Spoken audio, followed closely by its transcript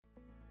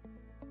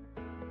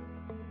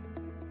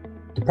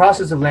The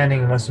process of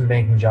landing investment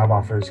banking job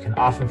offers can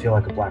often feel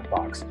like a black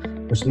box,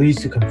 which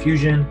leads to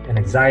confusion and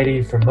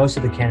anxiety for most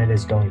of the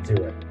candidates going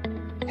through it.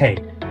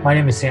 Hey, my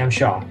name is Sam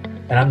Shaw,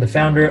 and I'm the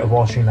founder of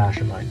Wall Street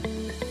Mastermind.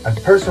 I've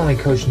personally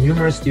coached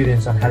numerous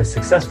students on how to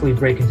successfully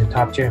break into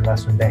top-tier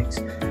investment banks,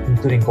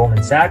 including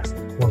Goldman Sachs,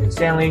 Morgan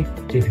Stanley,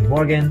 JP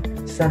Morgan,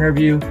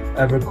 Centerview,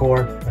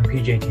 Evercore, and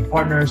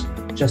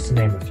FTPartners, just to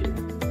name a few.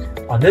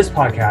 On this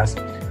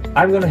podcast,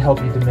 I'm going to help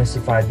you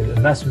demystify the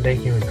investment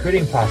banking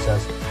recruiting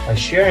process by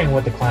sharing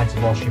what the clients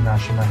of Wall Street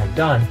Mastermind have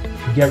done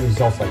to get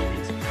results like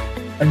these.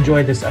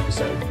 Enjoy this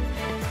episode.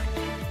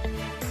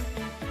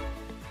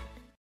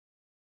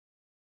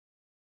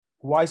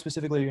 Why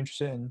specifically are you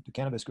interested in the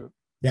cannabis group?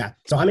 Yeah,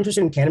 so I'm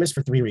interested in cannabis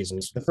for three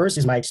reasons. The first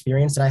is my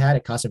experience that I had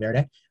at Casa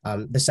Verde.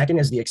 The second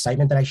is the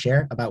excitement that I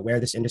share about where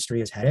this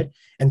industry is headed.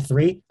 And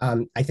three,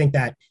 I think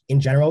that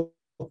in general,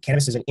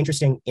 cannabis is an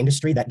interesting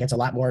industry that gets a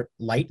lot more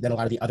light than a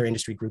lot of the other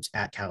industry groups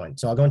at Cowen.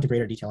 So I'll go into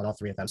greater detail on all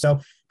three of them. So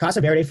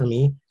Casa Verde for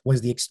me was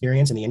the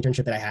experience and the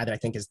internship that I had that I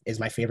think is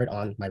my favorite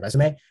on my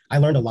resume. I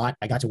learned a lot.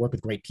 I got to work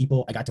with great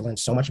people. I got to learn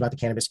so much about the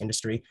cannabis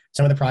industry.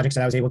 Some of the projects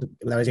that I was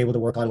able to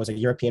work on was a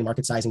European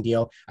market sizing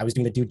deal. I was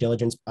doing the due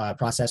diligence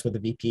process with the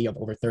VP of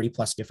over 30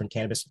 plus different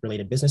cannabis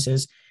related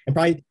businesses. And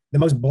probably the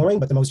most boring,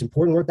 but the most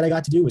important work that I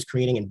got to do was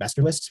creating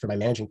investor lists for my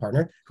managing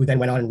partner, who then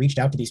went on and reached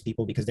out to these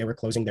people because they were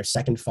closing their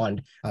second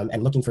fund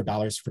and looking for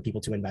dollars for people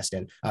to invest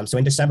in. So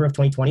in December of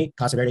 2020,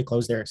 Casa Verde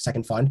closed their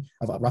second fund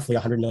of roughly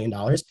 $100 million.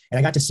 And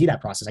I got to see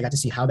that process. I got to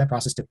see how that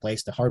process took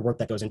place, the hard work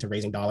that goes into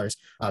raising dollars.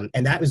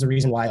 And that was the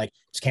reason why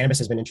cannabis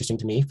has been interesting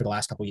to me for the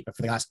last couple of,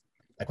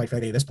 quite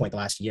frankly, at this point, the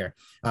last year.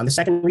 The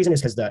second reason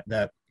is because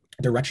the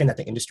direction that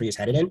the industry is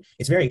headed in,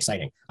 it's very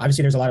exciting.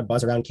 Obviously, there's a lot of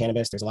buzz around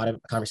cannabis. There's a lot of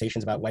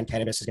conversations about when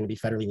cannabis is going to be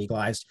federally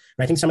legalized.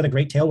 But I think some of the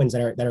great tailwinds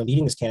that are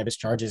leading this cannabis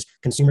charge is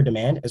consumer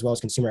demand, as well as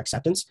consumer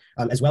acceptance,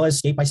 as well as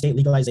state-by-state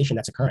legalization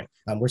that's occurring.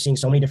 We're seeing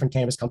so many different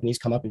cannabis companies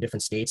come up in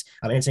different states,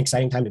 and it's an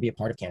exciting time to be a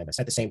part of cannabis.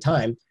 At the same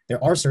time,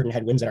 there are certain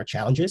headwinds that are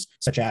challenges,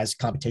 such as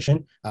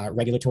competition,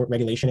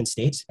 regulation in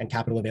states, and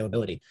capital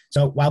availability.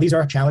 So while these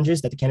are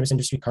challenges that the cannabis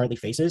industry currently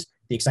faces,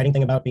 the exciting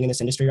thing about being in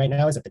this industry right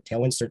now is that the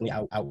tailwinds certainly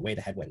outweigh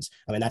the headwinds.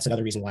 And that's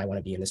another reason why I want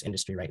to be in this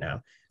industry right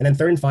now. And then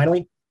third and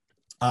finally,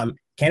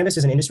 cannabis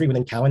is an industry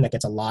within Cowen that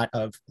gets a lot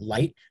of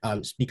light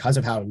because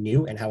of how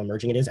new and how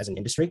emerging it is as an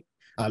industry.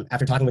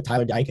 After talking with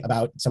Tyler Dyke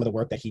about some of the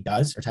work that he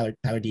does, or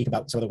Tyler Deek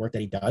about some of the work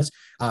that he does,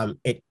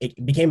 it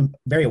became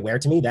very aware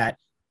to me that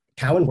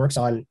Cowen works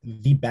on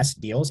the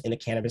best deals in the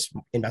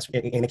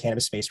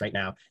cannabis space right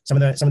now.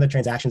 Some of the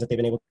transactions that they've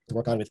been able to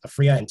work on with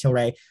Afria and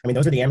Tilray, I mean,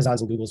 those are the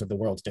Amazons and Googles of the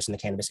world just in the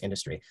cannabis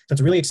industry. So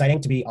it's really exciting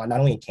to be on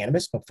not only in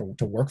cannabis, but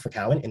to work for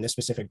Cowen in this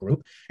specific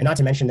group. And not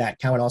to mention that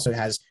Cowen also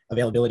has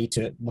availability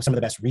to some of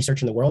the best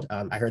research in the world.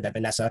 I heard that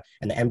Vanessa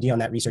and the MD on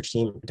that research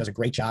team does a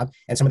great job.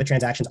 And some of the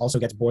transactions also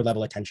gets board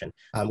level attention,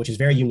 which is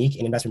very unique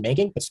in investment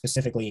banking, but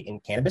specifically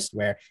in cannabis,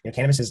 where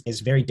cannabis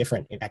is very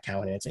different at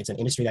Cowen. And it's an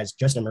industry that's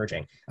just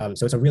emerging.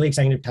 So it's a really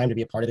exciting time to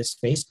be a part of this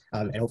space.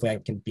 And hopefully I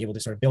can be able to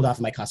sort of build off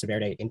of my Casa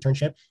Verde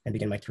internship and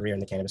begin my career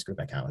in the cannabis group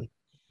at Cowen.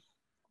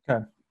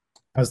 Okay.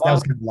 That was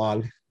kind of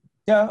long.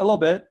 Yeah, a little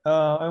bit.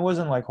 It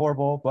wasn't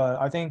horrible, but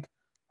I think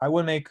I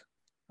would make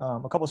a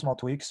couple of small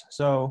tweaks.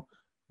 So,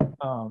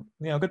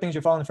 good things,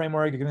 you're following the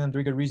framework, you're giving them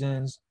three good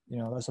reasons,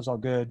 that stuff's all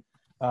good.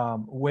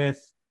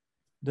 With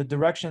the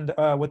direction,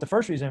 with the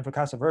first reason for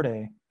Casa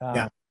Verde,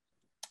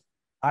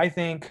 I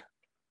think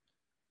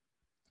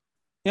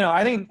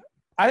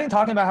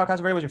talking about how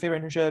Casa Verde was your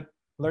favorite internship,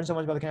 learned so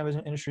much about the cannabis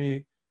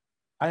industry,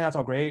 I think that's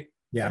all great.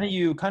 Yeah. And then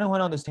you kind of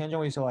went on this tangent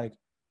where you said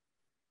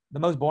the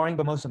most boring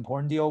but most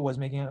important deal was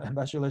making an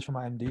investor list for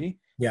my MD.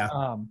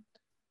 Yeah.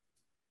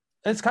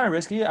 It's kind of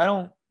risky.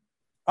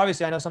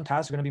 Obviously I know some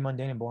tasks are going to be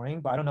mundane and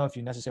boring, but I don't know if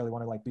you necessarily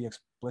want to be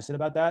explicit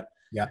about that.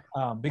 Yeah.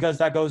 Because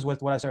that goes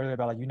with what I said earlier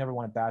about you never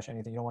want to bash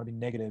anything. You don't want to be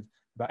negative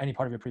about any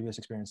part of your previous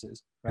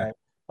experiences, right? Yeah.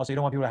 Also, you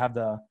don't want people to have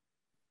the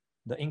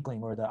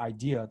inkling or the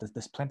idea,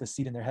 this plant the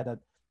seed in their head that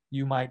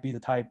you might be the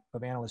type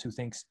of analyst who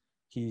thinks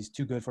he's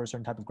too good for a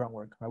certain type of grunt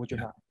work, right? Which you're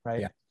not,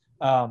 right? Yeah.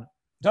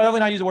 So I definitely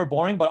not use the word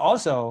boring, but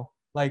also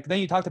then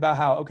you talked about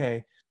how,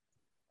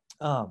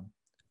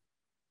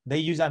 they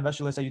use that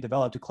investor list that you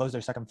developed to close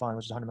their second fund,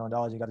 which is $100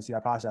 million. You got to see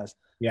that process.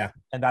 Yeah.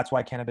 And that's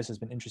why cannabis has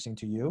been interesting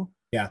to you.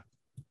 Yeah.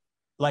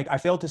 I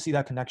failed to see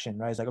that connection,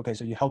 right? It's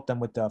so you help them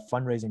with the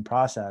fundraising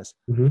process,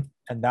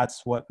 and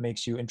that's what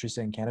makes you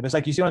interested in cannabis.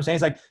 You see what I'm saying?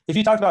 It's if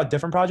you talked about a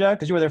different project,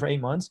 because you were there for 8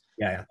 months.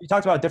 Yeah. You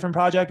talked about a different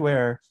project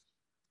where,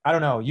 I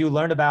don't know, you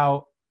learned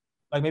about,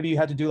 maybe you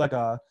had to do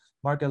a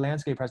market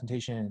landscape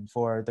presentation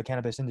for the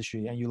cannabis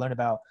industry, and you learned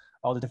about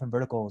all the different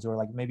verticals,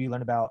 or maybe you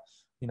learned about,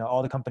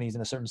 all the companies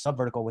in a certain sub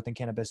vertical within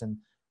cannabis, and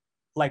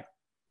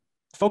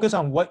focus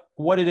on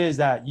what it is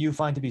that you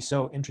find to be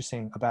so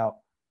interesting about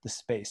the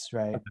space,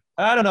 right? Okay.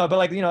 I don't know, but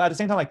at the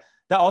same time,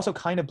 that also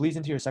kind of bleeds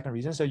into your second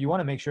reason. So you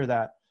want to make sure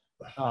that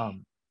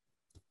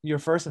your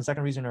first and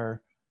second reason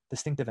are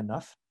distinctive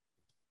enough,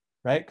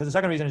 right? Because the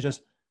second reason is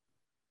just,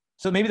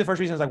 so maybe the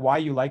first reason is why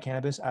you like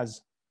cannabis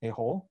as a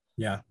whole.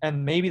 Yeah.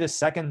 And maybe the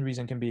second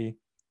reason can be,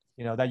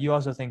 that you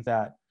also think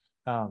that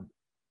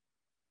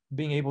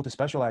being able to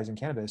specialize in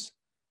cannabis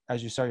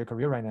as you start your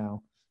career right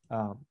now,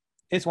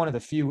 it's one of the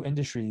few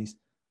industries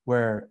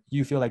where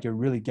you feel like you're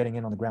really getting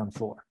in on the ground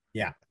floor.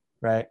 Yeah.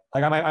 Right.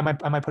 Like I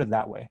might put it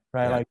that way.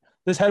 Right. Yeah. Like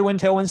this headwind,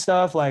 tailwind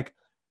stuff, like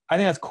I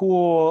think that's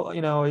cool.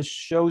 You know, it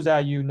shows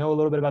that you know a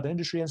little bit about the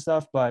industry and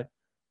stuff, but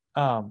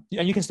and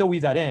you can still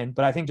weave that in.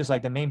 But I think just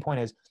like the main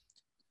point is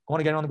I want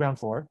to get on the ground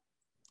floor.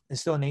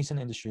 It's still a nascent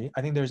industry.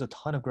 I think there's a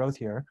ton of growth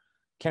here.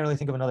 Can't really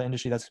think of another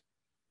industry that's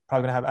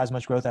probably gonna have as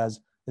much growth as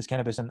this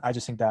cannabis. And I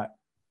just think that,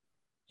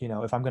 you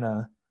know, if I'm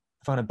gonna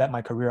bet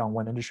my career on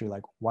one industry,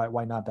 like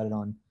why not bet it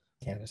on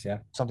cannabis? Yeah.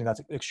 Something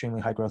that's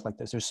extremely high growth like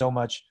this. There's so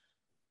much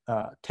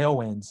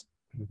tailwinds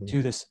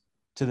to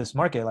this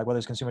market, like whether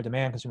it's consumer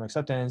demand, consumer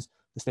acceptance,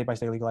 the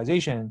state-by-state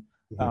legalization.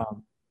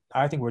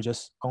 I think we're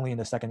just only in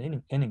the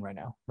second inning right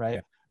now,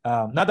 right?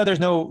 Yeah. Not that there's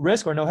no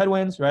risk or no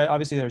headwinds, right?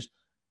 Obviously there's,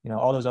 you know,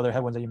 all those other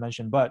headwinds that you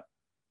mentioned, but,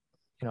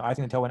 you know, I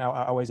think the tailwind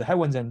outweighs the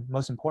headwinds. And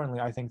most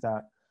importantly, I think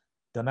that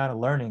the amount of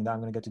learning that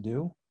I'm going to get to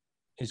do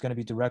is going to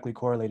be directly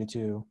correlated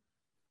to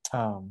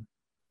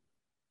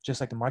just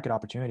like the market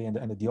opportunity and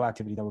the deal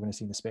activity that we're going to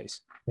see in the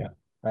space. Yeah.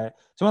 Right.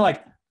 So I'm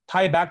like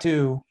tie it back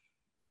to,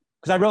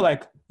 because I wrote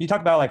like, you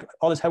talk about like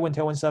all this headwind,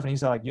 tailwind stuff, and you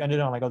said like, you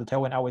ended on like, oh, the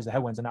tailwind outweighs the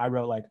headwinds. And I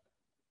wrote like,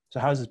 so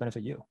how does this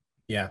benefit you?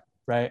 Yeah.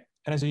 Right.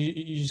 And so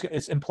you just,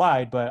 it's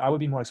implied, but I would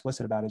be more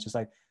explicit about it. It's just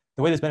like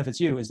the way this benefits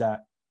you is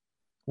that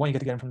one, you get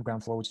to get in from the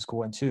ground floor, which is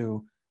cool. And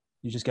two,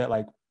 you just get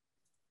like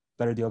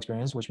better deal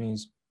experience, which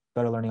means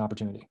better learning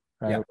opportunity,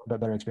 right? Yeah.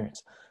 Better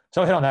experience.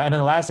 So I'll hit on that. And then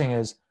the last thing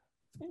is,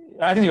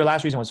 I think your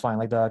last reason was fine.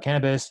 Like the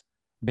cannabis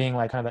being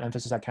like kind of an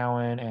emphasis at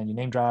Cowen, and you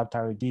name dropped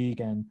Tyler Deek,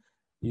 and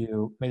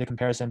you made a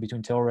comparison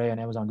between Tilray and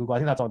Amazon, Google. I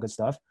think that's all good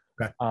stuff.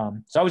 Okay.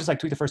 So I would just like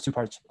tweak the first two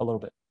parts a little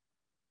bit.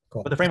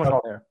 Cool. But the framework's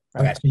all there.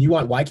 Right? Okay. So you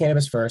want why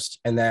cannabis first,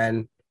 and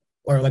then,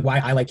 or like why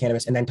I like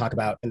cannabis, and then talk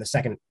about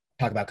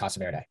Casa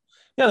Verde.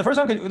 Yeah. The first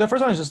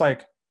one is just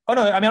like, oh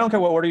no, I mean, I don't care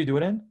what order you do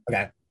it in.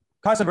 Okay.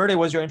 Casa Verde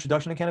was your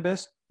introduction to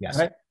cannabis. Yes.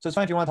 Right. So it's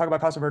fine if you want to talk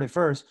about Casa Verde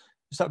first,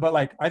 but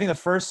like, I think the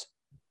first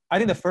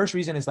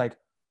reason is like,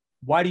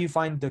 why do you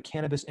find the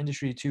cannabis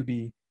industry to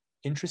be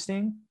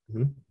interesting?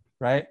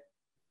 Right.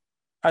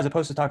 As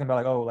opposed to talking about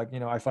like, oh, like, you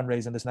know, I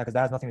fundraise and this and that, because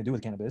that has nothing to do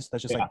with cannabis.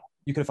 That's just like,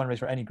 you could fundraise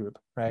for any group.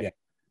 Right.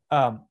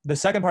 Yeah. The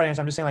second part of the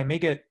answer, I'm just saying like,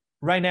 make it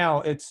right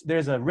now.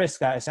 There's a risk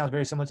that it sounds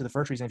very similar to the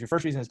first reason. If your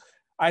first reason is,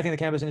 I think the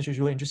cannabis industry is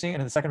really interesting.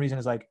 And then the second reason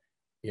is like,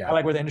 I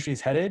like where the industry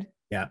is headed.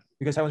 Yeah.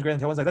 Because headwinds greater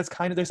than tailwinds, like that's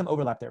kind of, there's some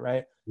overlap there.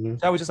 Right. So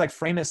I would just like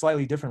frame it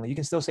slightly differently. You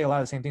can still say a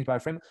lot of the same things, but I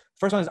frame,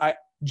 first one is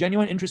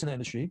genuine interest in the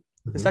industry.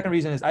 The second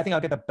reason is I think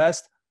I'll get the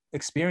best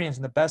experience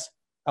and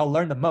I'll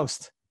learn the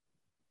most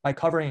by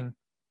covering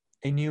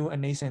a new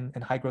and nascent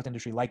and high growth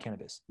industry like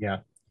cannabis. Yeah.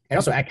 And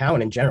also at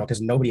Cowen in general,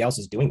 because nobody else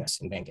is doing this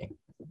in banking.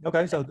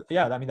 Okay. So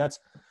yeah, I mean, that's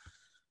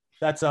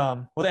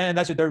well, and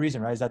that's your third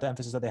reason, right? Is that the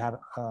emphasis that they have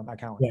at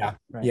Cowen? Yeah.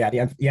 Right?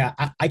 Yeah.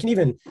 I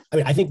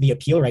think the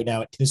appeal right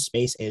now to this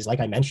space is,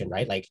 like I mentioned,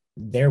 right? Like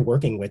they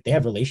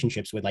have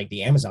relationships with like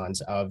the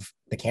Amazons of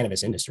the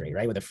cannabis industry,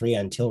 right? With Afria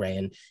and Tilray,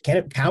 and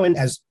Cowen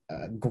has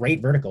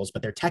great verticals,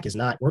 but their tech is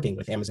not working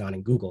with Amazon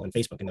and Google and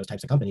Facebook and those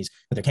types of companies,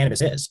 but their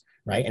cannabis is,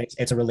 right? And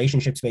it's a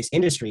relationship-based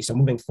industry. So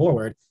moving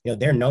forward, you know,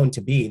 they're known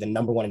to be the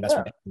number one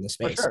investment in this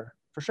space.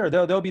 For sure.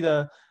 They'll be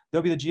the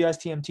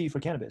GSTMT for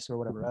cannabis or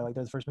whatever, right? Like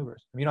they're the first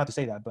movers. I mean, you don't have to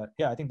say that, but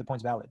yeah, I think the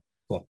point's valid.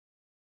 Cool.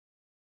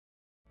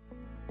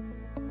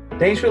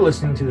 Thanks for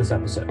listening to this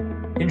episode.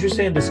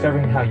 Interested in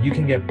discovering how you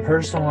can get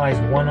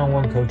personalized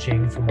one-on-one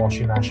coaching from Wall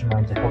Street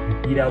Mastermind to help you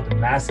beat out the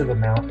massive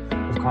amount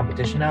of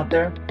competition out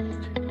there?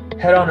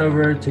 Head on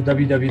over to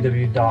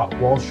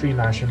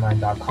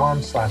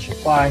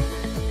www.wallstreetmastermind.com/apply,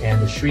 and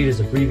the street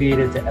is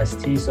abbreviated to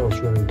ST, so it's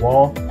really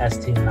wall,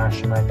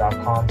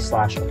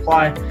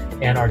 stmastermind.com/apply,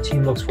 and our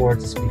team looks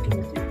forward to speaking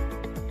with you.